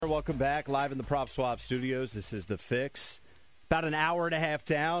Welcome back. Live in the Prop Swap Studios. This is The Fix. About an hour and a half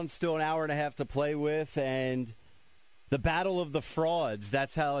down, still an hour and a half to play with, and the battle of the frauds.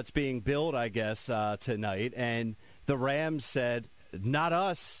 That's how it's being billed, I guess, tonight. And the Rams said, not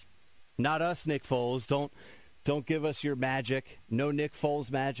us. Not us, Nick Foles. Don't give us your magic. No Nick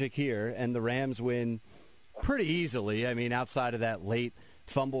Foles magic here. And the Rams win pretty easily. I mean, outside of that late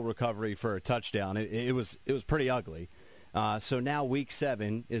fumble recovery for a touchdown, it was pretty ugly. So now Week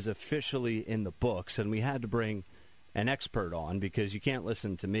 7 is officially in the books, and we had to bring an expert on because you can't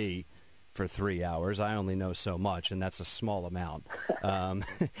listen to me for 3 hours. I only know so much, and that's a small amount.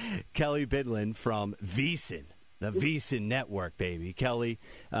 Kelly Bidlin from VSIN, the VSIN network, baby. Kelly,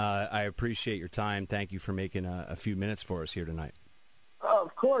 I appreciate your time. Thank you for making a few minutes for us here tonight. Oh,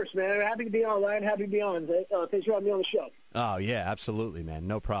 of course, man. Happy to be online. Happy to be on. Thanks for having me on the show. Oh, yeah, absolutely, man.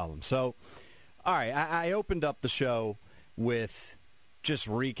 No problem. So, all right, I opened up the show with just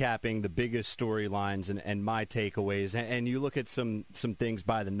recapping the biggest storylines and my takeaways. And you look at some things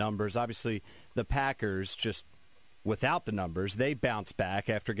by the numbers. Obviously, the Packers, just without the numbers, they bounced back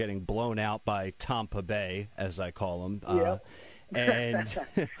after getting blown out by Tampa Bay, as I call them. Yeah. And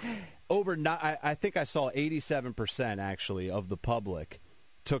I think I saw 87% actually of the public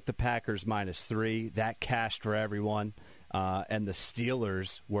took the Packers -3. That cashed for everyone. And the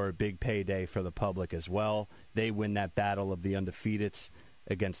Steelers were a big payday for the public as well. They win that battle of the undefeateds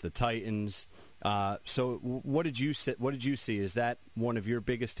against the Titans. So what did you see? Is that one of your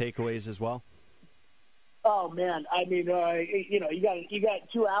biggest takeaways as well? Oh man, I mean, you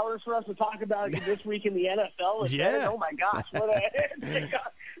got 2 hours for us to talk about this week in the NFL. Yeah. Oh my gosh,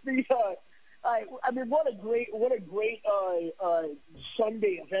 I mean, what a great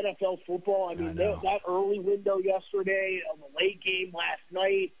Sunday of NFL football. I mean, that early window yesterday, the late game last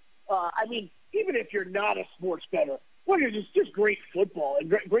night. I mean, even if you're not a sports bettor, what is just great football and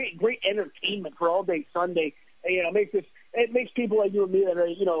great entertainment for all day Sunday. And, it makes people like you and me that are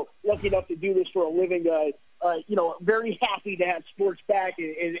lucky enough to do this for a living. Very happy to have sports back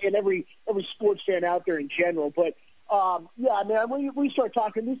and every sports fan out there in general. But yeah, I mean, when we start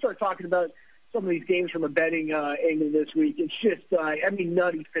talking about some of these games from a betting angle this week. It's just,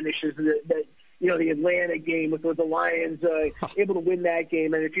 nutty finishes. The Atlanta game with the Lions able to win that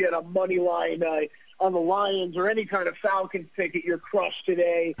game. And if you had a money line on the Lions or any kind of Falcons ticket, you're crushed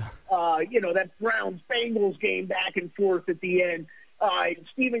today. That Browns-Bengals game back and forth at the end.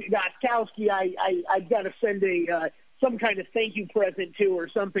 Steven Gostkowski, I got to send some kind of thank you present to or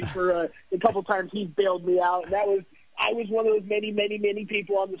something for the couple times he bailed me out. And I was one of those many, many, many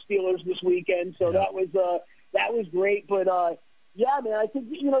people on the Steelers this weekend, so that was great. But yeah, man, I think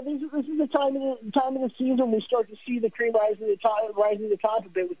this is the time of the season we start to see the cream rising to the top a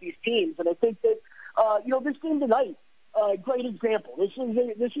bit with these teams, and I think that this game tonight, great example. This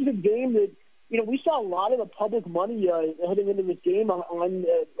is a game that we saw a lot of the public money heading into this game on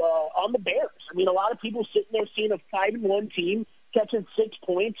the Bears. I mean, a lot of people sitting there seeing a 5-1 team catching 6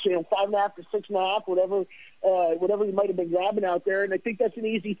 points, 5.5 to 6.5, whatever you might have been grabbing out there. And I think that's an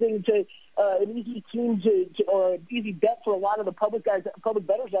easy thing an easy team or an easy bet for a lot of the public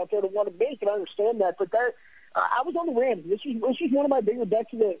bettors out there to want to make. And I understand that, but I was on the Rams. This is one of my bigger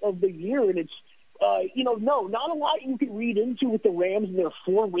bets of the year, and it's not a lot you can read into with the Rams and their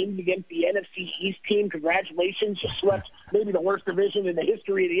 4 wins against the NFC East team. Congratulations, you swept maybe the worst division in the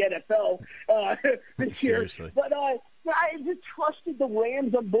history of the NFL this year. Seriously. But I just trusted the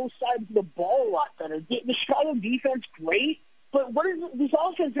Rams on both sides of the ball a lot better. The Chicago defense, great, but this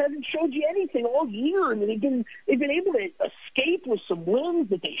offense hasn't showed you anything all year, and they've been able to escape with some wins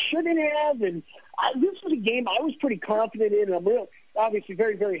that they shouldn't have. And this was a game I was pretty confident in, and I'm obviously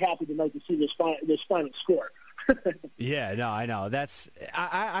very, very happy tonight to see this final score. Yeah, no, I know.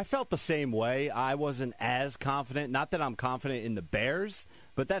 I felt the same way. I wasn't as confident. Not that I'm confident in the Bears,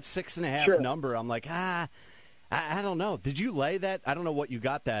 but that 6.5 number, I'm like, I don't know. Did you lay that? I don't know what you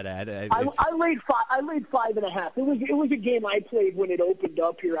got that at. I laid 5.5. It was a game I played when it opened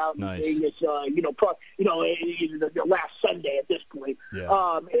up here out in Vegas. Last Sunday at this point.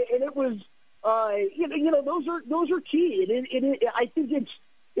 Yeah. And it was, those are key. And I think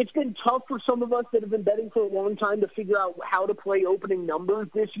it's been tough for some of us that have been betting for a long time to figure out how to play opening numbers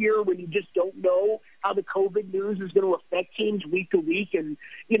this year when you just don't know how the COVID news is going to affect teams week to week, and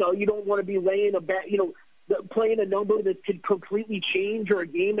you don't want to be laying a bet. Playing a number that could completely change or a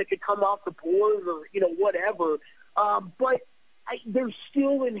game that could come off the board or, whatever. But there's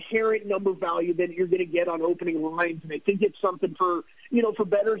still inherent number value that you're going to get on opening lines. And I think it's something for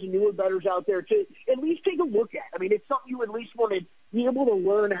bettors and newer bettors out there to at least take a look at. I mean, it's something you at least want to be able to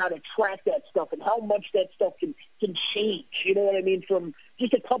learn how to track that stuff and how much that stuff can change. You know what I mean? From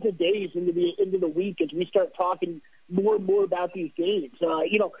just a couple of days into the week as we start talking more and more about these games.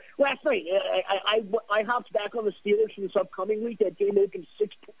 Last night I hopped back on the Steelers for this upcoming week. That game opened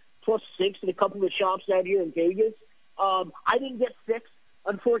 6+6 in a couple of shops out here in Vegas. I didn't get 6.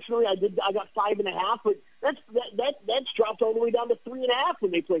 Unfortunately, I got 5.5, but that's dropped all the way down to 3.5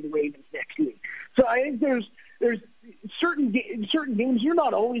 when they play the Ravens next week. So I think there's certain games you're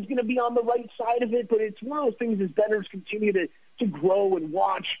not always going to be on the right side of it, but it's one of those things as bettors continue to grow and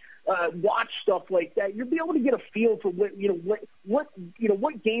watch stuff like that. You'll be able to get a feel for what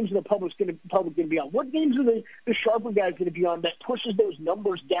games the public going to be on. What games are the sharper guys going to be on that pushes those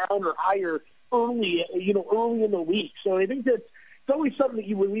numbers down or higher early in the week. So I think that's it's always something that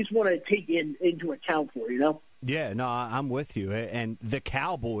you at least want to take into account for, Yeah, no, I'm with you. And the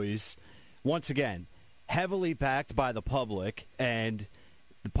Cowboys, once again, heavily backed by the public, and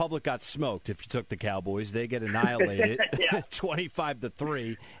the public got smoked if you took the Cowboys. They get annihilated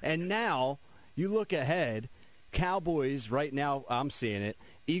 25-3. And now you look ahead, Cowboys right now, I'm seeing it,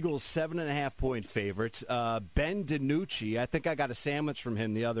 Eagles 7.5-point favorites. Ben DiNucci, I think I got a sandwich from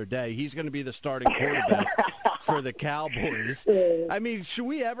him the other day. He's going to be the starting quarterback for the Cowboys. I mean, should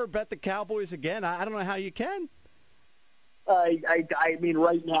we ever bet the Cowboys again? I don't know how you can. I mean,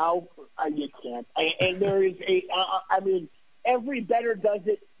 right now, you can't. And there is every bettor does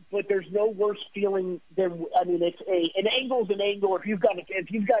it, but there's no worse feeling than, an angle's an angle. If you've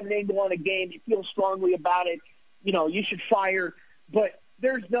got an angle on a game, you feel strongly about it, you should fire. But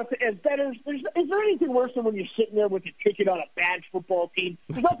there's nothing, as bettors, is there anything worse than when you're sitting there with a ticket on a bad football team?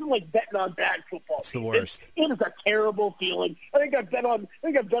 There's nothing like betting on bad football teams. It's the worst. It is a terrible feeling. I think I've bet on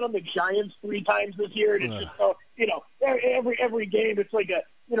the Giants 3 times this year, and it's just, every game it's like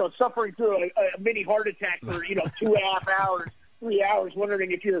suffering through a mini heart attack for, 2.5 hours, 3 hours, wondering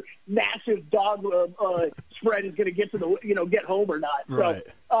if your massive dog spread is going to get to get home or not. Right.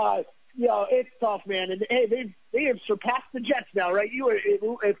 So, it's tough, man. And hey, they have surpassed the Jets now, right?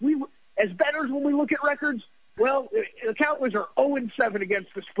 If we as bettors, when we look at records, well, the Cowboys are 0-7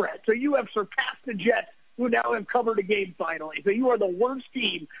 against the spread. So you have surpassed the Jets, who now have covered a game finally. So you are the worst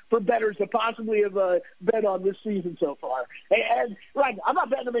team for bettors to possibly have bet on this season so far. And right, I'm not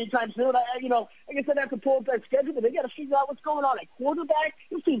betting them anytime soon. I guess I'd have to pull up that schedule, but they got to figure out what's going on at quarterback.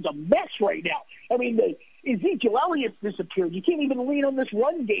 This team's a mess right now. I mean, Ezekiel Elliott's disappeared. You can't even lean on this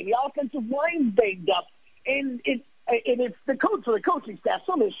run game. The offensive line's banged up, and it's the coach for the coaching staff.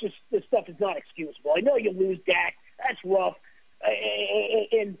 Some of this stuff is not excusable. I know you lose Dak. That's rough,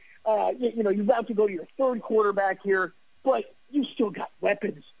 and you're about to go to your third quarterback here, but you still got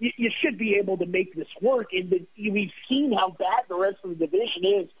weapons. You should be able to make this work. And we've seen how bad the rest of the division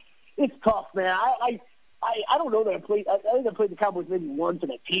is. It's tough, man. I don't know that I think I played the Cowboys maybe once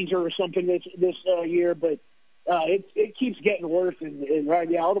in a teaser or something this year, but it keeps getting worse. And right,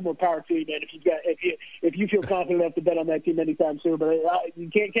 yeah, all the more power to you, man. If you feel confident enough to bet on that team anytime soon, but you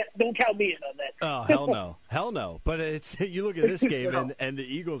don't count me in on that. Oh, hell no. But it's you look at this game, and the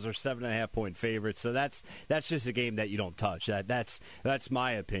Eagles are 7.5-point favorites, so that's just a game that you don't touch. That's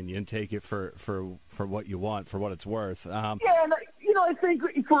my opinion. Take it for what you want, for what it's worth. And I think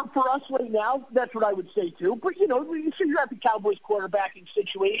for us right now, that's what I would say too. But you figure out the Cowboys quarterbacking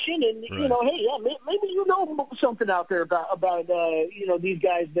situation, and right. Maybe something out there about these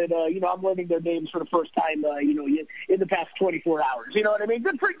guys that I'm learning their names for the first time in the past 24 hours. You know what I mean?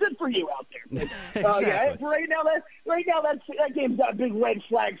 Good for you out there. But, exactly. Right now that game's got a big red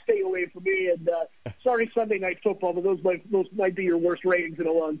flag. Stay away from me. And sorry, Sunday Night Football, but those might be your worst ratings in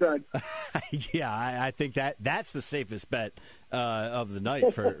a long time. Yeah, I think that's the safest bet of the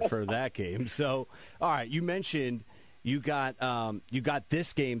night for that game. So, all right, you mentioned you got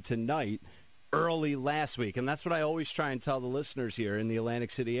this game tonight early last week, and that's what I always try and tell the listeners here in the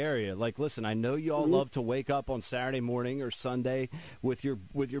Atlantic City area. Like, listen, I know you all love to wake up on Saturday morning or Sunday with your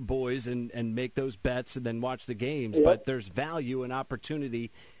boys and make those bets and then watch the games, but there's value and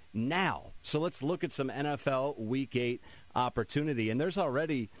opportunity now. So let's look at some NFL Week 8 opportunity, and there's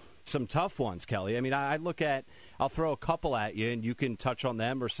already some tough ones, Kelly. I mean, I'll throw a couple at you, and you can touch on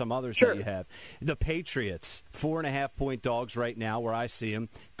them or some others that you have. The Patriots, 4.5-point dogs right now, where I see them,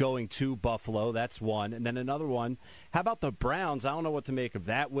 going to Buffalo. That's one. And then another one, how about the Browns? I don't know what to make of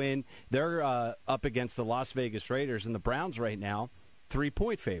that win. They're up against the Las Vegas Raiders, and the Browns right now,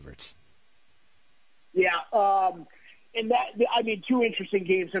 3-point favorites. Yeah, and two interesting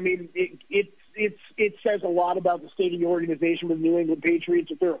games. I mean, it says a lot about the state of the organization with the New England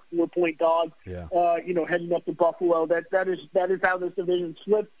Patriots if they're a 4-point dog. Yeah. Heading up to Buffalo. That is how this division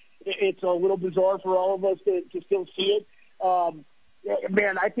slipped. It's a little bizarre for all of us to still see it.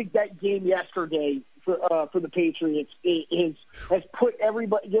 man, I think that game yesterday for the Patriots has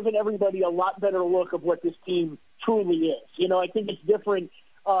given everybody a lot better look of what this team truly is. You know, I think it's different.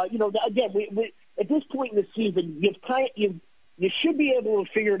 Again, we at this point in the season, you should be able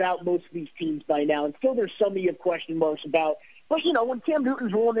to figure it out most of these teams by now, and still there's some of you have question marks about. But you know, when Cam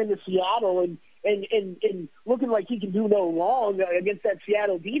Newton's rolling into Seattle and looking like he can do no wrong against that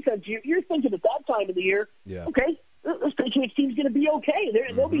Seattle defense, you're thinking at that time of the year, okay, this Patriots team's going to be okay.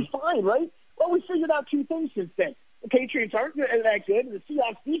 They'll be fine, right? Well, we figured out two things since then. The Patriots aren't that good, and the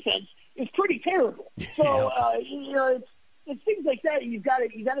Seahawks defense is pretty terrible. So, it's things like that. You got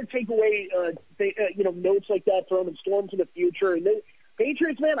to take away, notes like that from and store them to the future. And the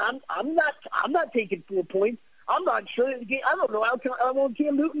Patriots, man, I'm not taking 4 points. I'm not sure. I don't know how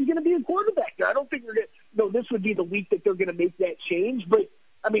Cam Newton's going to be a quarterback there. I don't think this would be the week that they're going to make that change. But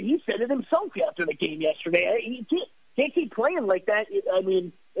I mean, he said it himself after the game yesterday. He can't keep playing like that. I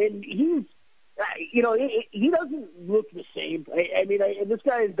mean, and he's. He doesn't look the same. And this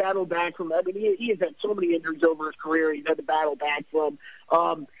guy has battled back from. I mean, he has had so many injuries over his career. He's had to battle back from.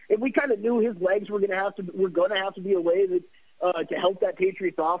 And we kind of knew his legs were going to have to be a way that to help that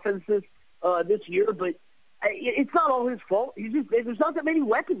Patriots offense this year. But it's not all his fault. There's not that many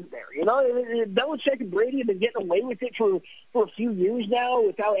weapons there. You know, Belichick and Brady have been getting away with it for a few years now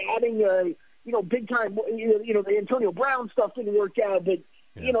without adding big time. The Antonio Brown stuff didn't work out, but.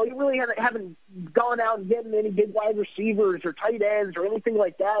 Yeah. You know, you really haven't gone out and getting any big wide receivers or tight ends or anything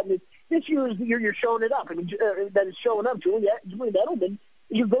like that. And this year is the year you're showing it up. I mean, that is showing up. Julian Edelman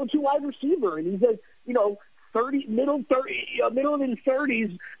is your go-to wide receiver, and he's a middle in his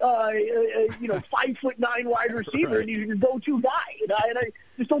 30s, 5'9" wide receiver, right. And he's your go-to guy. And I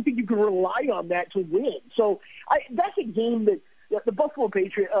just don't think you can rely on that to win. So that's a game that the Buffalo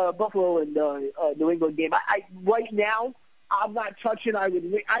and New England game. Right now. I'm not touching. I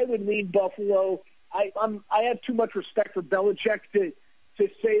would lean Buffalo. I have too much respect for Belichick to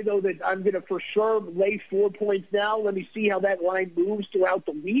say though that I'm going to for sure lay 4 points now. Let me see how that line moves throughout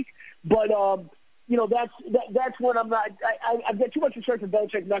the week. But that's what I'm not. I've got too much respect for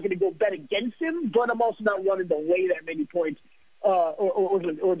Belichick. I'm not going to go bet against him, but I'm also not running to lay that many points. Or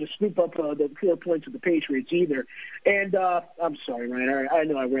to scoop up the 4 points of the Patriots either. And I'm sorry, Ryan. I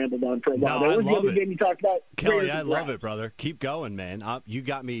know I rambled on for a while. No, what was the other game you talked about? Kelly, I love it, brother. Keep going, man. You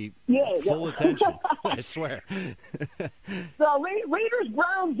got me full attention. I swear. So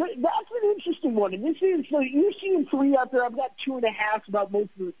Raiders-Browns, that's an interesting one. And this is you're seeing 3 out there. I've got 2.5 about most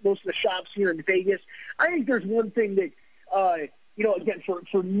of the shops here in Vegas. I think there's one thing that again,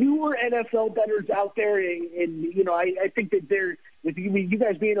 for newer NFL bettors out there, and I think that with you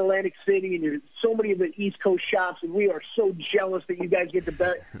guys being in Atlantic City and you're so many of the East Coast shops, and we are so jealous that you guys get to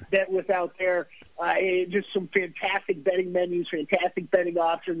bet with out there. Just some fantastic betting menus, fantastic betting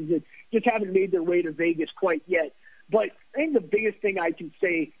options that just haven't made their way to Vegas quite yet. But I think the biggest thing I can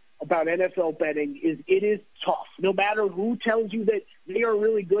say about NFL betting is it is tough. No matter who tells you that they are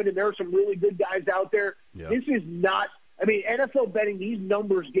really good and there are some really good guys out there, This is not. I mean, NFL betting, these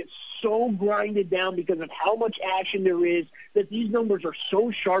numbers get so grinded down because of how much action there is that these numbers are so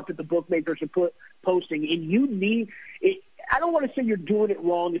sharp that the bookmakers are posting. And you need it. I don't want to say you're doing it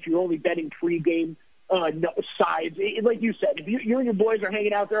wrong if you're only betting pregame sides. Like you said, if you and your boys are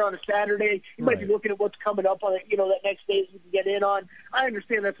hanging out there on a Saturday, you might be looking at what's coming up on it, that next day you can get in on. I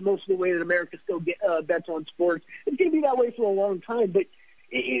understand that's most of the way that America still bets on sports. It's going to be that way for a long time. But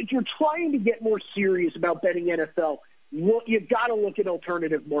if you're trying to get more serious about betting NFL, you've got to look at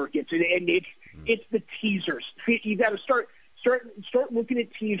alternative markets, and it's the teasers. You got to start looking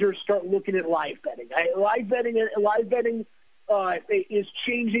at teasers. Start looking at live betting. Live betting is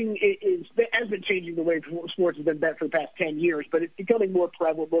changing. Has been changing the way sports has been bet for the past 10 years, but it's becoming more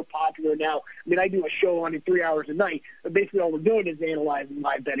prevalent, more popular now. I mean, I do a show on it 3 hours a night, but basically all we're doing is analyzing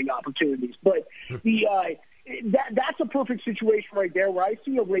live betting opportunities. But that's a perfect situation right there, where I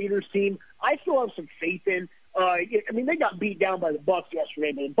see a Raiders team I still have some faith in. They got beat down by the Bucs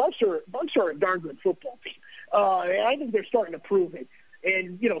yesterday, but the Bucs are a darn good football team. And I think they're starting to prove it.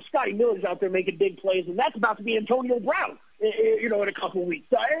 And, Scotty Miller's out there making big plays, and that's about to be Antonio Brown, in a couple of weeks.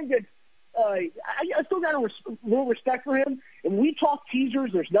 So I think that I still got a little respect for him. And we talk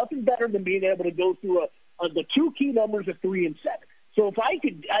teasers. There's nothing better than being able to go through the two key numbers of 3 and 7. So if I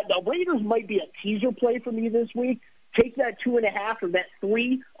could, the Raiders might be a teaser play for me this week. Take that 2.5 or that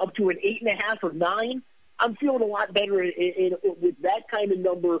 3 up to an 8.5 or 9. I'm feeling a lot better with that kind of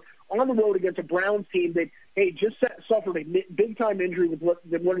number on the road against a Browns team that, just suffered a big-time injury with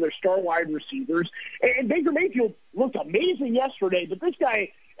one of their star wide receivers. And Baker Mayfield looked amazing yesterday, but this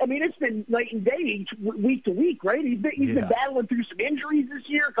guy, I mean, it's been night and day week to week, right? He's been battling through some injuries this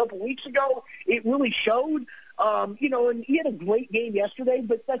year. A couple weeks ago, it really showed. And he had a great game yesterday,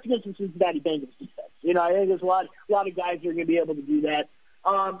 but that's against the Cincinnati Bengals defense. I think there's a lot of guys that are going to be able to do that.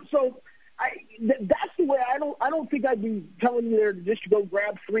 That's the way. I don't think I'd be telling you there just to go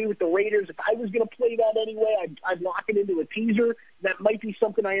grab 3 with the Raiders. If I was going to play that anyway, I'd lock it into a teaser. That might be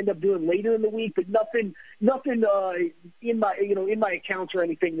something I end up doing later in the week, but nothing in my accounts or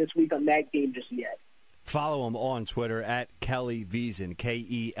anything this week on that game just yet. Follow him on Twitter at Kelly VSIN,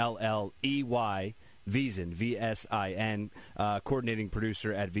 KELLEY. VSIN, VSIN, coordinating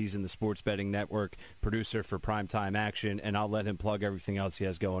producer at VSIN, the Sports Betting Network, producer for Primetime Action, and I'll let him plug everything else he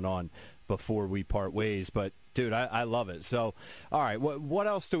has going on before we part ways. But, dude, I love it. So, all right, what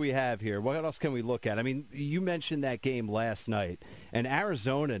else do we have here? What else can we look at? I mean, you mentioned that game last night, and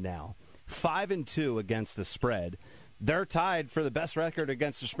Arizona now, 5-2 against the spread. They're tied for the best record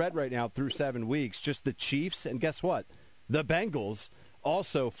against the spread right now through 7 weeks. Just the Chiefs, and guess what? The Bengals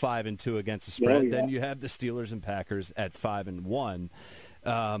also 5-2 against the spread. Yeah. Then you have the Steelers and Packers at 5-1.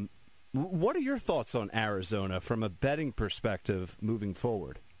 What are your thoughts on Arizona from a betting perspective moving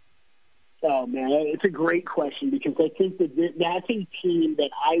forward? Oh man, it's a great question because I think that's a team that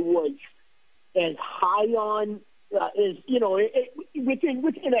I was as high on as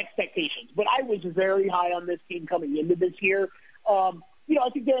within expectations. But I was very high on this team coming into this year. I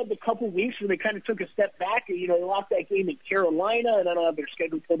think they had a couple weeks where they kind of took a step back. They lost that game in Carolina, and I don't have their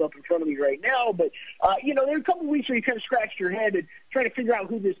schedule pulled up in front of me right now. But, there were a couple weeks where you kind of scratched your head and trying to figure out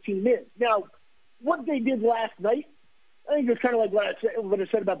who this team is. Now, what they did last night, I think it's kind of like what I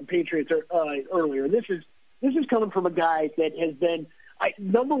said about the Patriots earlier. This is coming from a guy that has been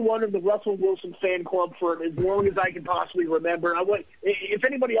number one of the Russell Wilson fan club for as long as I can possibly remember. If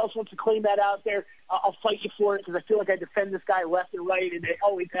anybody else wants to claim that out there, I'll fight you for it because I feel like I defend this guy left and right, and they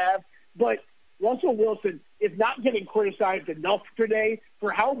always have. But Russell Wilson is not getting criticized enough today for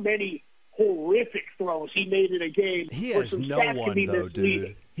how many horrific throws he made in a game. He has no one, though,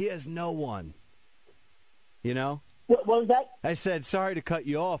 dude. He has no one. What was that? I said, sorry to cut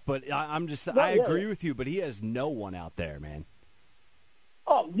you off, but I agree with you, but he has no one out there, man.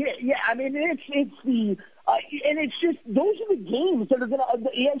 Oh, yeah. I mean, it's the and it's just those are the games that are going to.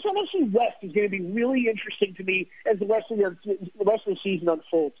 The NFC West is going to be really interesting to me as the rest of the season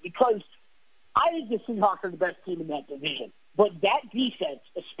unfolds because I think the Seahawks are the best team in that division. But that defense,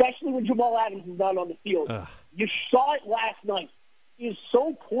 especially when Jamal Adams is not on the field, you saw it last night, is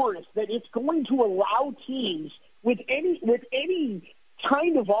so porous that it's going to allow teams with any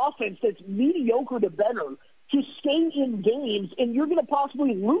kind of offense that's mediocre to better to stay in games, and you're going to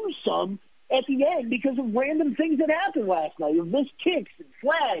possibly lose some at the end because of random things that happened last night. You missed kicks and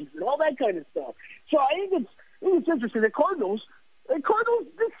flags and all that kind of stuff. So I think it's interesting. The Cardinals, the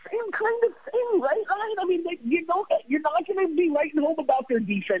same kind of thing, right? I mean, you're not going to be writing home about their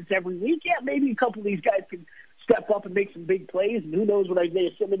defense every week. Yeah, maybe a couple of these guys can step up and make some big plays, and who knows what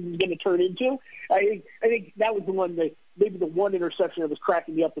Isaiah Simmons is going to turn into. I think that was the one that maybe the one interception that was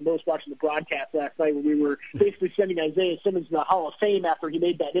cracking me up the most watching the broadcast last night when we were basically sending Isaiah Simmons to the Hall of Fame after he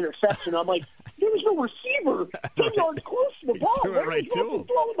made that interception. I'm like, there was no receiver 10 yards close to the ball. Where was throwing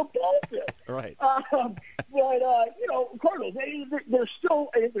the ball to? Right. Cardinals, they're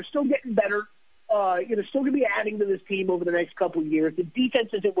still getting better. Still going to be adding to this team over the next couple of years. The defense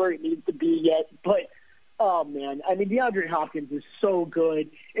isn't where it needs to be yet, but oh man, I mean DeAndre Hopkins is so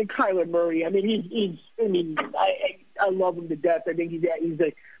good, and Kyler Murray. I mean, I love him to death. I think he's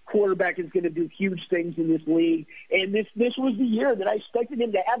a quarterback that's going to do huge things in this league. And this was the year that I expected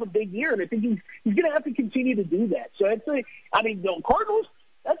him to have a big year, and I think he's going to have to continue to do that. So the Cardinals,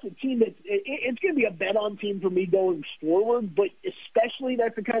 that's a team it's going to be a bet-on team for me going forward, but especially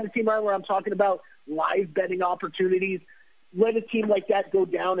that's the kind of team where I'm talking about live betting opportunities. Let a team like that go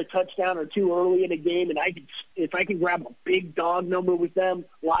down a touchdown or two early in a game, and if I can grab a big dog number with them,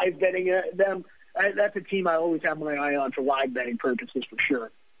 live betting them, that's a team I always have my eye on for live betting purposes for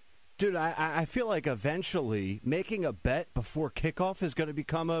sure. Dude, I feel like eventually making a bet before kickoff is going to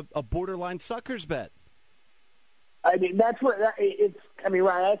become a borderline suckers bet. I mean, that's what it's. I mean,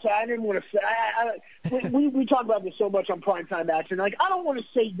 Ryan, I didn't want to say. We talk about this so much on Primetime Action. Like, I don't want to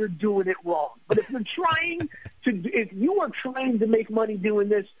say you're doing it wrong, but if you are trying to make money doing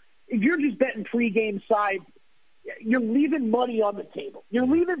this, if you're just betting pregame sides, you're leaving money on the table. You're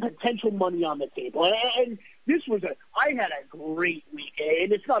leaving potential money on the table. And this was I had a great week,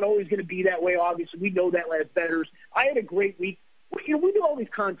 and it's not always going to be that way. Obviously, we know that as bettors. I had a great week. We do all these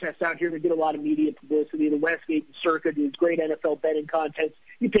contests out here that get a lot of media publicity. The Westgate and Circa do great NFL betting contests.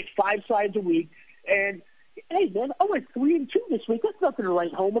 You pick 5 sides a week, and hey, man, I went 3-2 this week. That's nothing to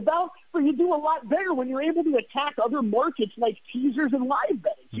write home about. But you do a lot better when you're able to attack other markets like teasers and live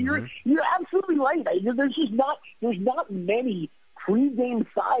betting. So you're absolutely right. There's not many pregame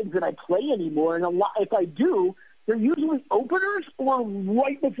sides that I play anymore, and if I do, they're usually openers or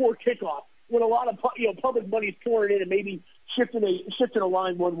right before kickoff when a lot of public money's pouring in and maybe shifting a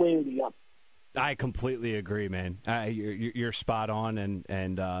line one way or the other. I completely agree, man. You're spot on,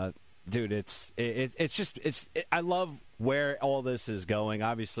 and dude, it's I love where all this is going.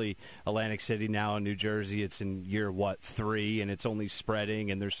 Obviously, Atlantic City now in New Jersey, it's in year 3, and it's only spreading,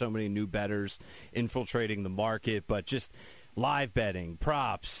 and there's so many new bettors infiltrating the market. But just live betting,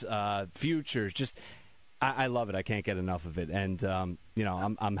 props, futures, just I love it. I can't get enough of it, and I'm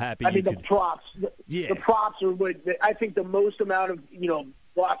happy. The props, the props are what I think the most amount of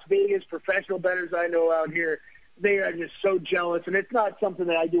Las Vegas professional bettors I know out here. They are just so jealous, and it's not something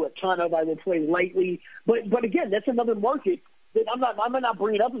that I do a ton of. I will play lightly, but again, that's another market that I'm not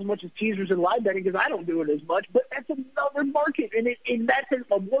bringing up as much as teasers and live betting because I don't do it as much. But that's another market, and that's a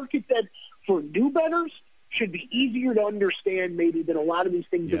market that for new bettors should be easier to understand maybe than a lot of these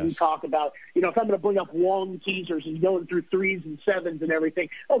things that we talk about. If I'm going to bring up long teasers and going through 3s and 7s and everything,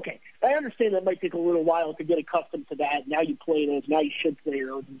 okay, I understand that might take a little while to get accustomed to that. Now you play those. Now you should play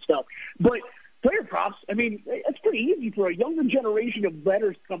those and stuff. But player props, it's pretty easy for a younger generation of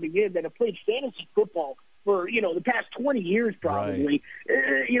bettors coming in that have played fantasy football for, the past 20 years probably.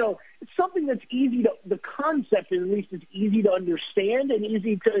 Right. It's something that's easy the concept at least is easy to understand and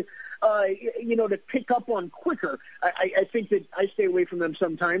easy to, to pick up on quicker. I think that I stay away from them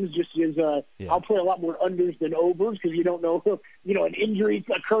sometimes just as I'll play a lot more unders than overs because you don't know, an injury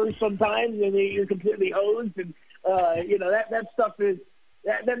occurs sometimes and you're completely hosed. And, that stuff is,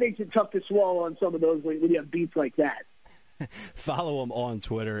 that makes it tough to swallow on some of those when you have beats like that. Follow him on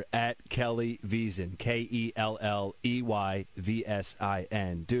Twitter at Kelly VSIN,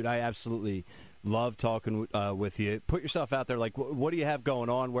 KELLEYVSIN. Dude, I absolutely love talking with you. Put yourself out there. Like, what do you have going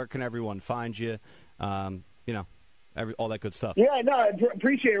on? Where can everyone find you? All that good stuff. Yeah, no, I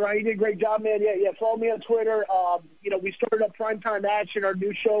appreciate it, Ryan. You did a great job, man. Yeah. Follow me on Twitter. We started up Primetime Action, our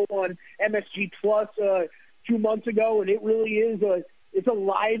new show on MSG Plus a few months ago, and it really is it's a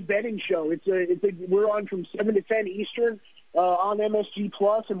live betting show. We're on from 7 to 10 Eastern on MSG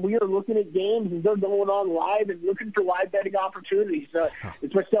Plus, and we are looking at games as they're going on live and looking for live betting opportunities.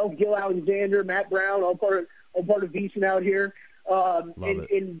 It's myself, Gil Alexander, Matt Brown, all part of VSIN out here. I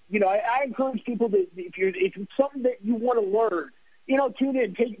encourage people that if it's something that you want to learn, tune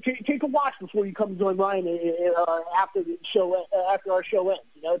in, take a watch before you come join Ryan after the show, after our show ends.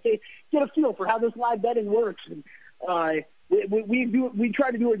 Get a feel for how this live betting works. And we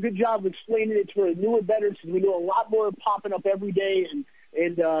try to do a good job of explaining it to our newer bettors because we do a lot more popping up every day, and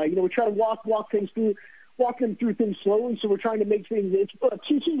we try to walk them through things slowly. So we're trying to make things it's a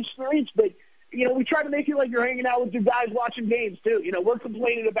teaching experience, but we try to make it like you're hanging out with your guys watching games too. We're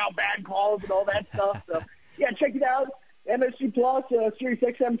complaining about bad calls and all that stuff. So yeah, check it out. MSG Plus, Sirius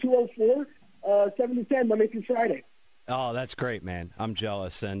XM 204, 7 to 10 Monday through Friday. Oh, that's great, man. I'm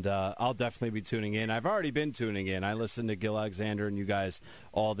jealous, and I'll definitely be tuning in. I've already been tuning in. I listen to Gil Alexander and you guys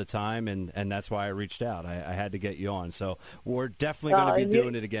all the time, and that's why I reached out. I had to get you on. So we're definitely going to be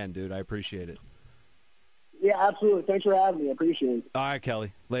doing it again, dude. I appreciate it. Yeah, absolutely. Thanks for having me. I appreciate it. All right,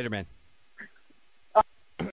 Kelly. Later, man.